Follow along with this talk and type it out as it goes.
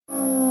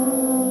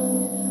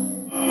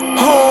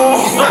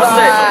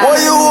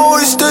Why you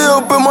always stay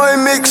up in my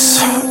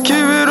mix?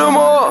 Keep it up.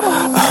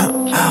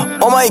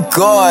 Oh my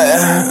god.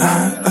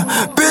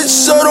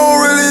 Bitch, I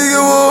don't really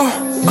give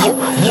a.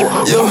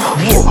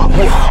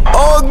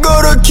 I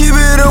gotta keep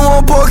it in my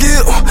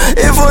pocket.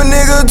 If a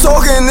nigga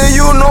talking, then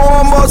you know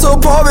I'm about to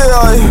pop it.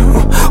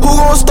 Who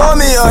gon' stop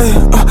me? I'm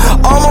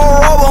a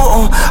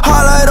robber.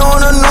 Highlight on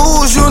the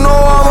news, you know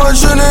I'm a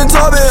trending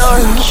topic.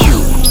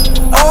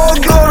 I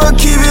gotta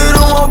keep it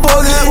in my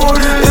pocket.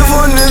 If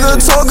a nigga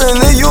talking,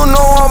 then you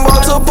know I'm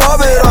about to pop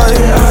it.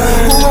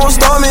 Who gon'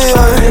 stop me?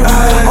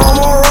 I'm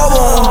a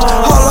robber.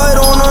 Highlight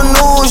on the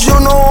news, you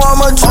know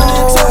I'm a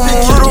trending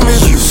topic. Riddle me.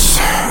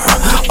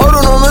 I do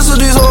not mess with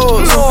these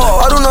hoes.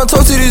 I do not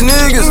talk to these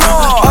niggas.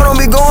 I don't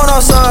be going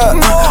outside,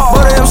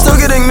 but I am still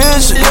getting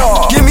mentioned.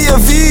 Give me a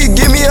V,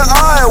 give me an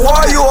I.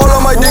 Why are you all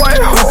on my dick?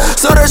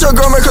 So that your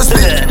girl make her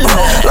speak.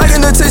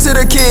 Liking the taste of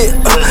the kid.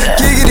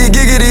 Giggity,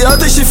 giggity, I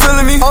think she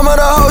feeling me. I'm at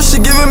her house,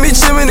 she giving me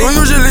chimney. Don't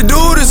usually do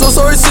this, so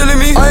sorry silly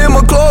me. I am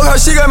a clog, how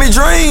she got me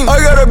drained. I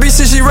got a beat,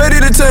 she ready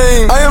to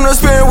tame. I am not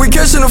sparing, we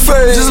catching the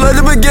fade. Just let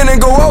the beginning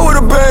go out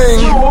with a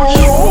bang.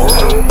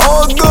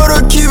 I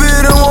gotta keep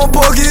it in my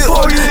pocket.